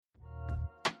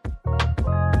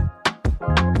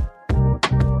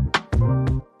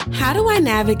How do I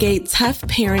navigate tough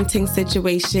parenting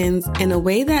situations in a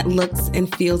way that looks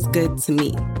and feels good to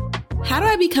me? How do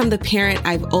I become the parent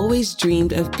I've always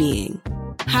dreamed of being?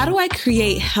 How do I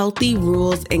create healthy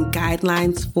rules and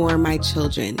guidelines for my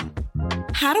children?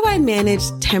 How do I manage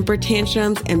temper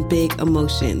tantrums and big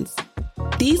emotions?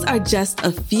 These are just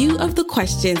a few of the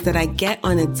questions that I get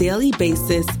on a daily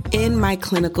basis in my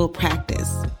clinical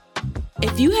practice.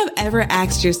 If you have ever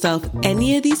asked yourself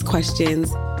any of these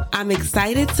questions, I'm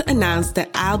excited to announce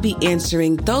that I'll be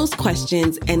answering those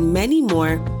questions and many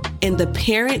more in the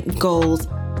Parent Goals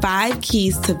 5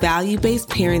 Keys to Value-Based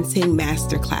Parenting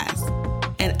Masterclass.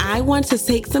 And I want to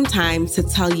take some time to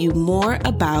tell you more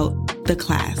about the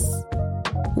class.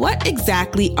 What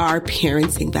exactly are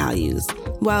parenting values?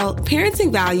 Well,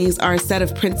 parenting values are a set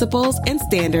of principles and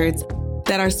standards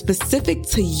that are specific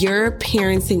to your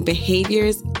parenting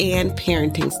behaviors and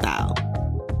parenting style.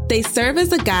 They serve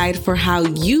as a guide for how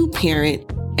you parent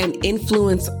and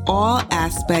influence all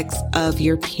aspects of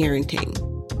your parenting.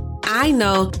 I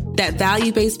know that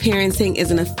value-based parenting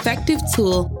is an effective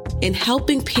tool in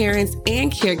helping parents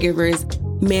and caregivers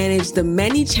manage the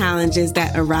many challenges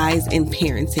that arise in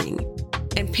parenting.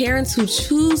 And parents who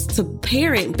choose to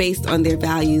parent based on their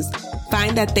values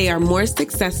find that they are more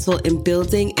successful in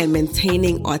building and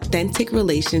maintaining authentic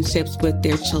relationships with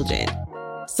their children.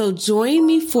 So join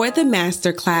me for the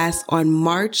masterclass on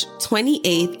March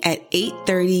 28th at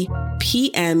 8:30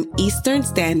 p.m. Eastern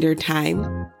Standard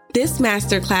Time. This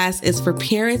masterclass is for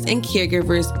parents and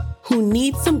caregivers who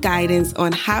need some guidance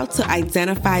on how to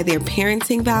identify their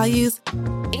parenting values,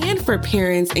 and for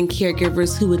parents and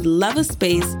caregivers who would love a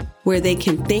space where they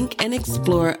can think and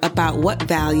explore about what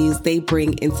values they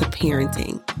bring into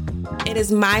parenting. It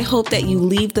is my hope that you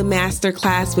leave the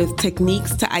masterclass with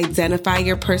techniques to identify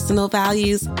your personal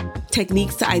values,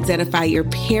 techniques to identify your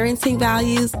parenting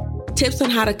values, tips on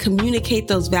how to communicate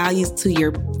those values to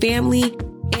your family,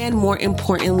 and more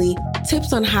importantly,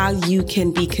 tips on how you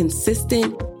can be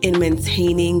consistent in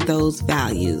maintaining those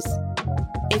values.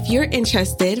 If you're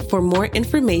interested, for more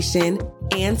information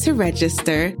and to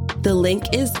register, the link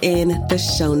is in the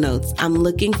show notes. I'm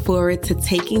looking forward to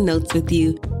taking notes with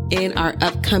you in our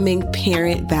upcoming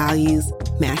Parent Values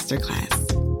Masterclass.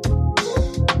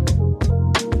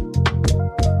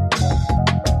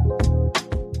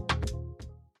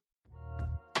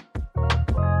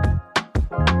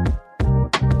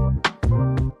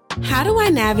 How do I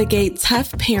navigate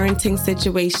tough parenting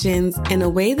situations in a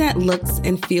way that looks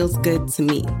and feels good to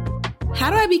me? How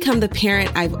do I become the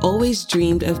parent I've always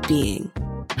dreamed of being?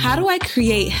 How do I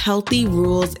create healthy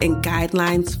rules and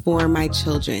guidelines for my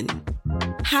children?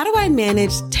 How do I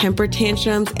manage temper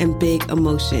tantrums and big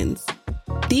emotions?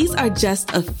 These are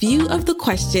just a few of the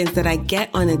questions that I get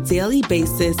on a daily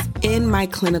basis in my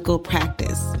clinical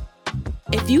practice.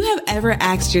 If you have ever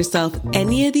asked yourself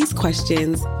any of these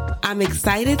questions, I'm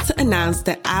excited to announce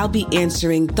that I'll be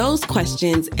answering those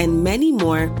questions and many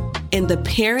more in the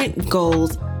Parent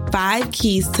Goals 5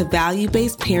 Keys to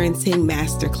Value-Based Parenting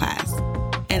Masterclass.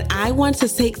 And I want to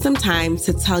take some time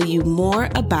to tell you more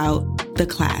about the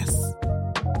class.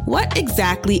 What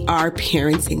exactly are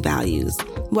parenting values?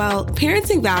 Well,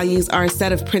 parenting values are a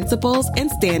set of principles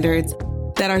and standards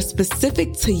that are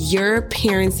specific to your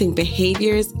parenting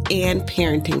behaviors and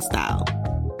parenting style.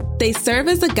 They serve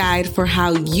as a guide for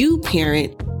how you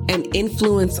parent and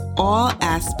influence all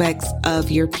aspects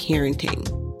of your parenting.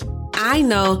 I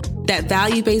know that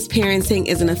value-based parenting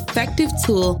is an effective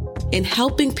tool in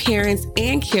helping parents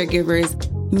and caregivers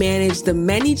manage the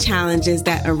many challenges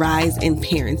that arise in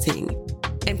parenting.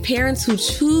 And parents who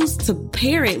choose to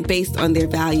parent based on their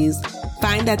values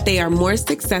find that they are more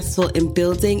successful in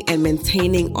building and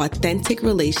maintaining authentic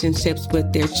relationships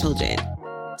with their children.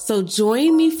 So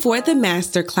join me for the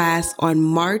masterclass on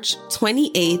March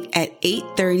 28th at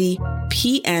 8:30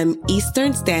 p.m.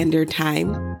 Eastern Standard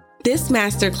Time. This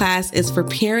masterclass is for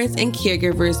parents and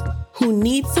caregivers who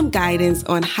need some guidance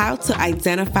on how to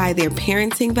identify their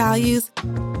parenting values,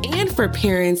 and for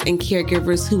parents and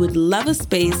caregivers who would love a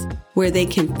space where they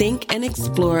can think and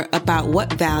explore about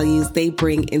what values they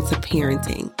bring into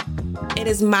parenting. It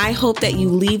is my hope that you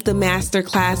leave the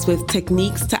masterclass with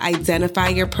techniques to identify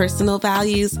your personal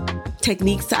values,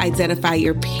 techniques to identify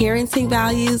your parenting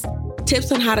values,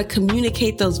 tips on how to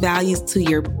communicate those values to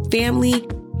your family,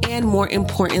 and more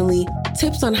importantly,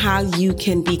 tips on how you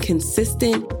can be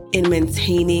consistent in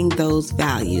maintaining those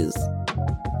values.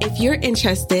 If you're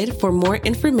interested, for more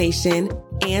information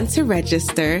and to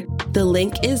register, the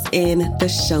link is in the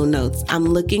show notes. I'm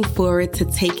looking forward to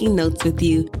taking notes with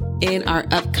you in our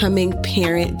upcoming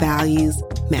Parent Values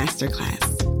Masterclass.